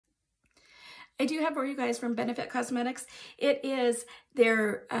I do have for you guys from Benefit Cosmetics. It is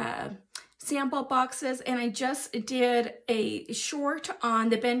their sample boxes, and I just did a short on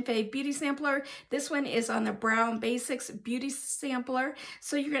the Ben Fay Beauty Sampler. This one is on the Brow Basics Beauty Sampler.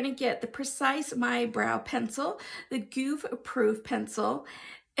 So you're going to get the Precise My Brow Pencil, the Goof Proof Pencil,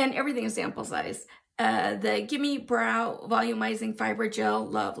 and everything is sample size. The Gimme Brow Volumizing Fiber Gel,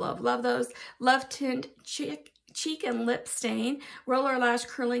 love, love, love those. Love Tint Cheek and Lip Stain, Roller Lash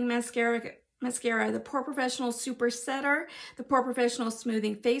Curling Mascara, the Pore Professional Super Setter, the Pore Professional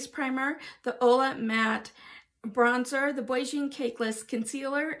Smoothing Face Primer, the Ola Matte Bronzer, the Bourjois Cakeless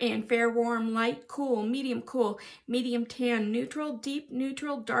Concealer, and Fair Warm Light Cool, Medium Tan Neutral, Deep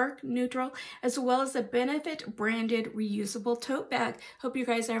Neutral, Dark Neutral, as well as the Benefit branded reusable tote bag. Hope you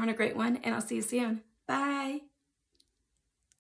guys are having a great one, and I'll see you soon. Bye.